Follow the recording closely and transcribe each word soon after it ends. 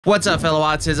What's up, fellow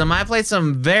autism? I played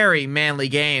some very manly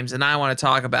games and I want to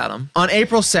talk about them. On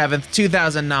April 7th,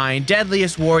 2009,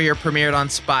 Deadliest Warrior premiered on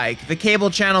Spike, the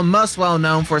cable channel most well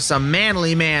known for some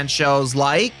manly man shows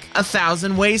like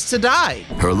 1,000 Ways to Die.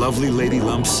 Her lovely lady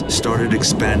lumps started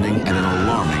expanding at an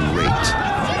alarming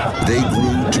rate. They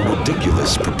grew to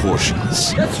ridiculous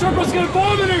proportions. That stripper's gonna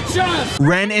bomb in her chest!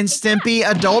 Ren and Stimpy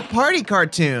adult party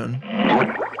cartoon.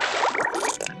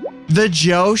 The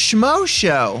Joe Schmo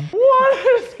Show.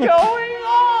 What is going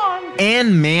on? And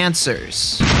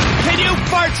Mansers. Can you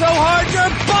fart so hard your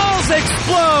balls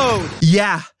explode?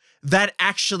 Yeah, that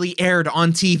actually aired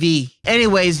on TV.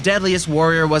 Anyways, Deadliest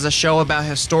Warrior was a show about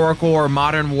historical or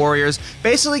modern warriors,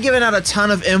 basically giving out a ton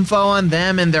of info on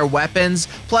them and their weapons,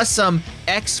 plus some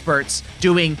experts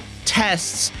doing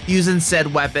tests using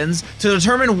said weapons to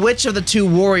determine which of the two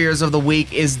warriors of the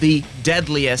week is the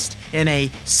deadliest in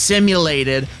a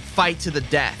simulated fight to the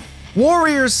death.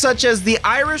 Warriors such as the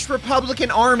Irish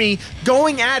Republican Army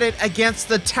going at it against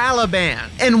the Taliban.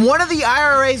 And one of the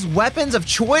IRA's weapons of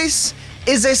choice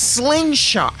is a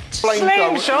slingshot.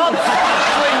 Slingshot?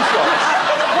 Slingshot.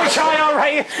 Which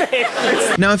IRA is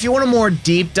this? Now, if you want a more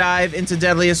deep dive into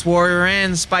Deadliest Warrior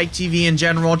and Spike TV in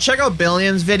general, check out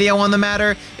Billiam's video on the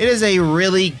matter. It is a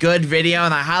really good video,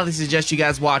 and I highly suggest you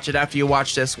guys watch it after you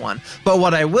watch this one. But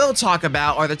what I will talk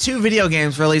about are the two video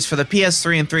games released for the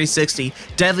PS3 and 360,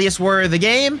 Deadliest Warrior the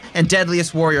game and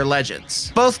Deadliest Warrior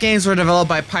Legends. Both games were developed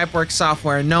by Pipeworks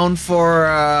Software, known for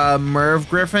Merv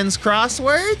Griffin's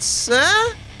crosswords?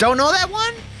 Don't know that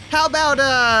one? How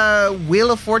about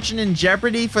Wheel of Fortune and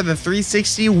Jeopardy for the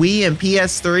 360, Wii, and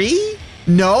PS3?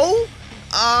 No?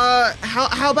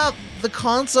 How about the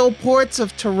console ports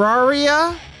of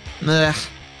Terraria? Ugh.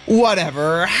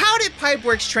 Whatever. How did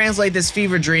Pipeworks translate this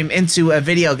fever dream into a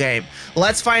video game?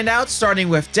 Let's find out, starting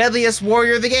with Deadliest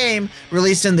Warrior the game,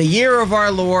 released in the year of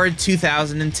our Lord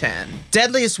 2010.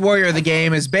 Deadliest Warrior the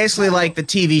game is basically like the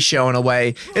TV show in a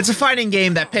way. It's a fighting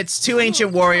game that pits two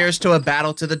ancient warriors to a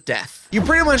battle to the death. You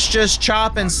pretty much just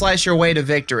chop and slice your way to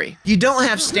victory. You don't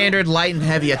have standard light and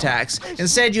heavy attacks.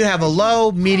 Instead, you have a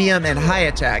low, medium, and high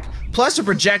attack, plus a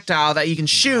projectile that you can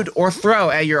shoot or throw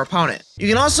at your opponent. You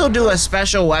can also do a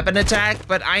special weapon attack,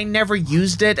 but I never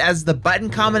used it as the button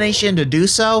combination to do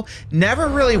so never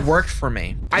really worked for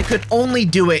me. I could only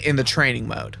do it in the training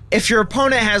mode. If your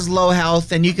opponent has low health,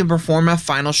 then you can perform a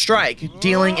final strike,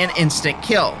 dealing an instant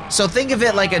kill. So think of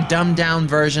it like a dumbed down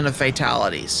version of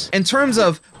fatalities. In terms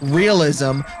of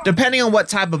realism, depending on what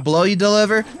type of blow you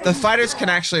deliver, the fighters can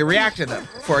actually react to them.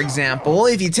 For example,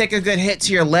 if you take a good hit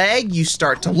to your leg, you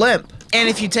start to limp. And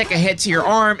if you take a hit to your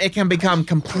arm, it can become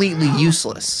completely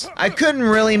useless. I couldn't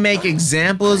really make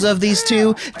examples of these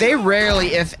two. They rarely,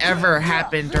 if ever,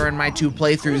 happen during my two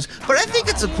playthroughs, but I think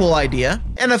it's a cool idea.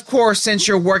 And of course, since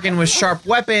you're working with sharp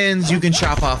weapons, you can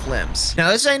chop off limbs.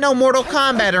 Now, this ain't no Mortal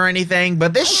Kombat or anything,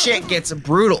 but this shit gets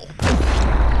brutal.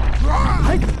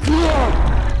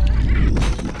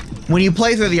 When you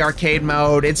play through the arcade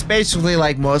mode, it's basically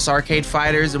like most arcade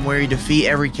fighters and where you defeat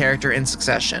every character in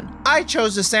succession. I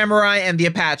chose the Samurai and the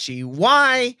Apache.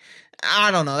 Why?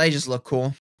 I don't know, they just look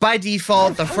cool. By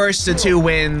default, the first to two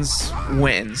wins.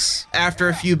 After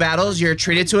a few battles, you're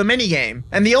treated to a minigame.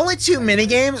 And the only two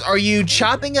minigames are you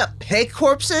chopping up pig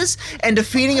corpses and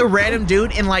defeating a random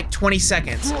dude in like 20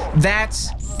 seconds. That's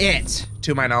it,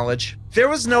 to my knowledge. There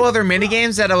was no other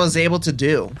minigames that I was able to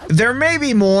do. There may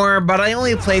be more, but I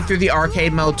only played through the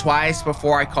arcade mode twice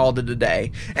before I called it a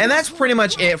day. And that's pretty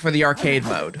much it for the arcade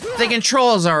mode. The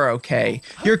controls are okay.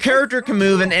 Your character can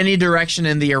move in any direction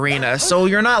in the arena, so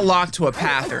you're not locked to a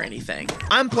path or anything.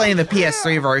 I'm playing the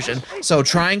PS3 version, so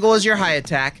triangle is your high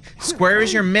attack, square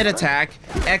is your mid attack,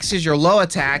 X is your low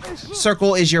attack,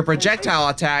 circle is your projectile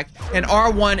attack, and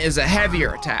R1 is a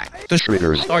heavier attack. The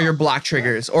triggers are your block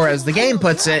triggers, or as the game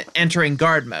puts it, enter in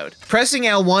guard mode. Pressing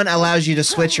L1 allows you to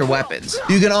switch your weapons.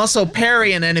 You can also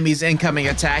parry an enemy's incoming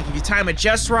attack if you time it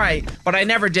just right, but I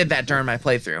never did that during my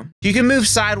playthrough. You can move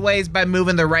sideways by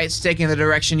moving the right stick in the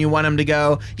direction you want him to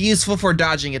go, useful for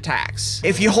dodging attacks.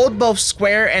 If you hold both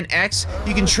square and X,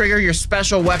 you can trigger your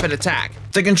special weapon attack.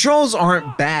 The controls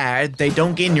aren't bad, they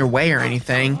don't get in your way or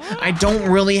anything. I don't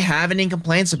really have any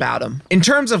complaints about them. In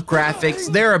terms of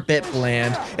graphics, they're a bit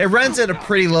bland. It runs at a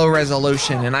pretty low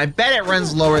resolution, and I bet it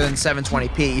runs lower than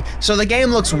 720p, so the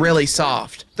game looks really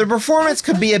soft. The performance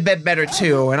could be a bit better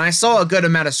too, and I saw a good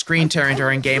amount of screen tearing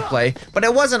during gameplay, but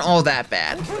it wasn't all that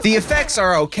bad. The effects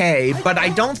are okay, but I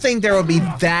don't think there will be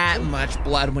that much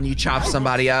blood when you chop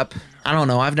somebody up. I don't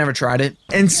know, I've never tried it.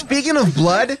 And speaking of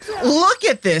blood, look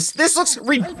at this. This looks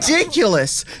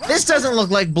ridiculous. This doesn't look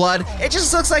like blood. It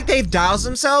just looks like they've doused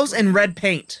themselves in red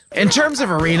paint. In terms of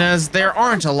arenas, there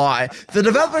aren't a lot. The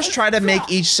developers try to make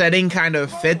each setting kind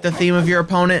of fit the theme of your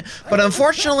opponent, but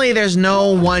unfortunately there's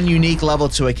no one unique level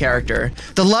to a character.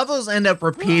 The levels end up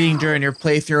repeating during your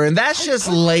playthrough, and that's just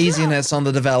laziness on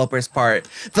the developer's part.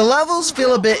 The levels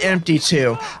feel a bit empty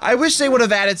too. I wish they would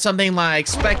have added something like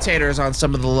spectators on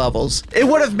some of the levels. It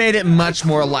would have made it much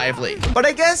more lively. But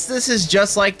I guess this is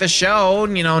just like the show,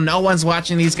 you know, no one's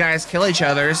watching these guys kill each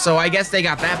other, so I guess they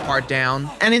got that part down.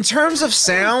 And in terms of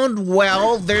sound,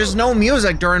 well, there's no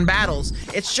music during battles.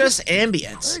 It's just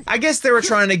ambience. I guess they were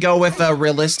trying to go with a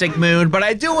realistic mood, but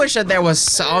I do wish that there was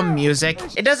some music.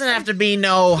 It doesn't have to be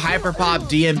no hyperpop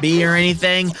DMB or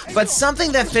anything, but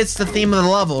something that fits the theme of the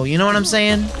level, you know what I'm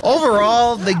saying?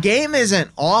 Overall, the game isn't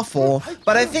awful,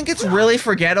 but I think it's really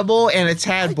forgettable and a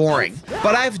tad boring.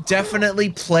 But I've definitely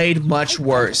played much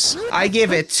worse. I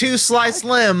give it 2 sliced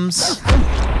limbs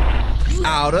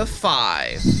out of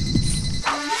 5.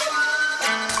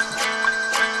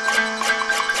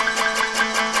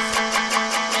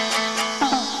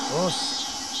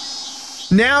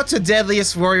 Now to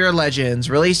Deadliest Warrior Legends,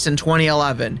 released in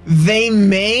 2011. They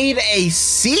made a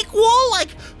sequel? Like,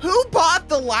 who bought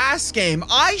the last game?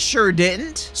 I sure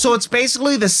didn't. So it's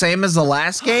basically the same as the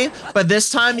last game, but this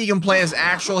time you can play as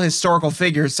actual historical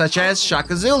figures such as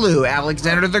Shaka Zulu,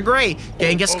 Alexander the Great,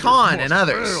 Genghis Khan, and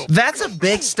others. That's a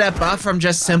big step up from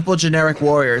just simple generic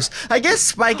warriors. I guess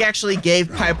Spike actually gave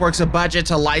Pipeworks a budget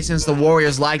to license the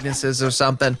warriors' likenesses or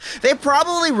something. They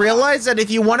probably realized that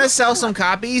if you want to sell some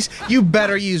copies, you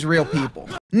better use real people.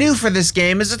 New for this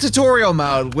game is a tutorial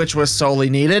mode, which was solely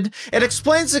needed. It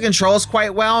explains the controls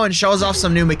quite well and shows off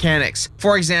some new mechanics.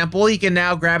 For example, you can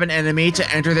now grab an enemy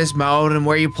to enter this mode, and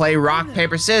where you play rock,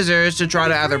 paper, scissors to try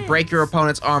to either break your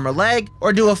opponent's arm or leg,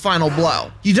 or do a final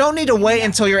blow. You don't need to wait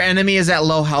until your enemy is at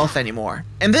low health anymore.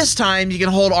 And this time, you can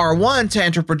hold R1 to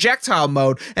enter projectile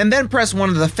mode, and then press one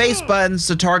of the face buttons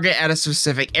to target at a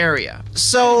specific area.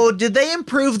 So, did they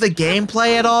improve the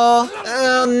gameplay at all?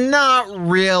 Not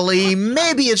really.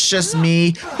 Maybe it's just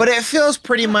me, but it feels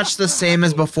pretty much the same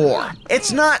as before.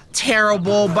 It's not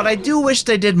terrible, but I do wish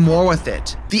they did more with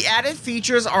it. The added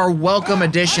features are welcome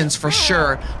additions for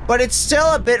sure, but it's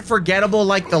still a bit forgettable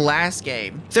like the last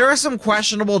game. There are some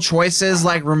questionable choices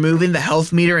like removing the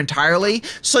health meter entirely,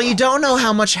 so you don't know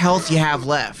how much health you have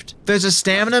left. There's a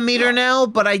stamina meter now,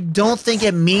 but I don't think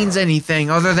it means anything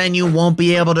other than you won't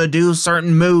be able to do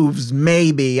certain moves,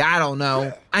 maybe, I don't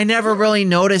know. I never really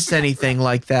noticed anything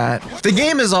like that. The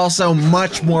game is also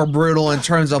much more brutal in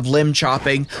terms of limb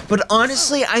chopping, but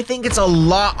honestly, I think it's a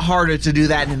lot harder to do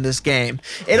that in this game.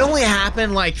 It only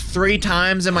happened like 3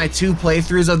 times in my 2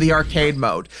 playthroughs of the arcade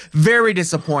mode. Very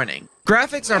disappointing.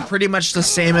 Graphics are pretty much the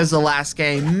same as the last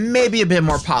game, maybe a bit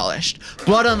more polished.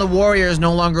 Blood on the warriors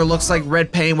no longer looks like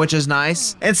red paint, which is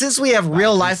nice. And since we have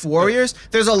real life warriors,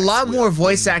 there's a lot more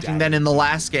voice acting than in the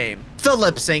last game. The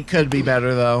lip sync could be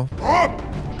better though. Up!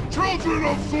 Children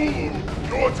of Zulu,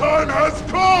 your time has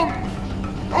come!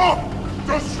 Up!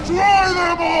 Destroy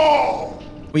them all!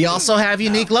 We also have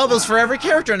unique levels for every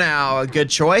character now, a good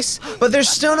choice, but there's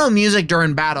still no music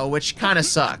during battle, which kinda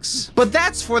sucks. But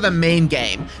that's for the main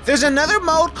game. There's another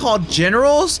mode called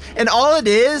Generals, and all it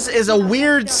is a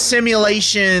weird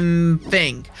simulation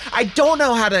thing. I don't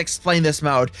know how to explain this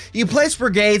mode. You place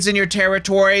brigades in your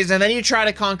territories, and then you try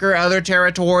to conquer other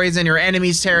territories and your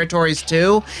enemies' territories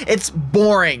too. It's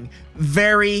boring.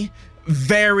 Very,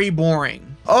 very boring.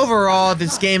 Overall,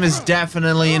 this game is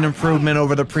definitely an improvement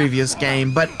over the previous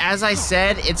game, but as I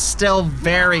said, it's still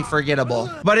very forgettable.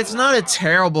 But it's not a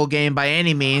terrible game by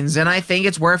any means, and I think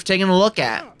it's worth taking a look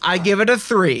at. I give it a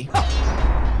 3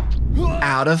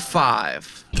 out of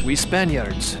 5. We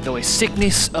Spaniards know a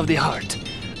sickness of the heart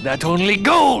that only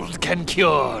gold can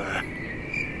cure.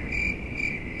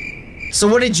 So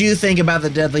what did you think about the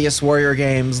Deadliest Warrior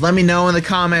games? Let me know in the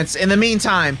comments. In the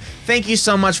meantime, thank you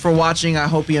so much for watching. I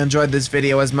hope you enjoyed this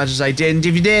video as much as I did. And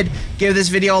if you did, give this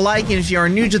video a like. And if you are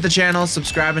new to the channel,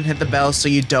 subscribe and hit the bell so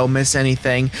you don't miss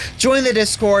anything. Join the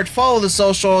Discord, follow the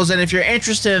socials, and if you're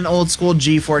interested in old school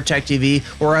G4 Tech TV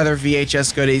or other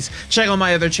VHS goodies, check out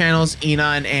my other channels,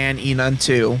 Enun and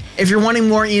Enun2. If you're wanting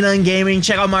more ENunnGaming,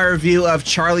 check out my review of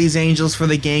Charlie's Angels for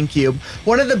the GameCube.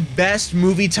 One of the best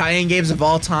movie tie-in games of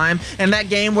all time. And that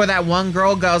game where that one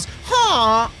girl goes,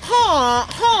 ha, ha,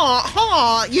 ha,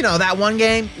 ha. You know, that one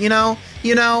game, you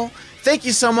know. Thank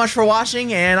you so much for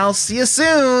watching, and I'll see you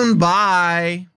soon. Bye.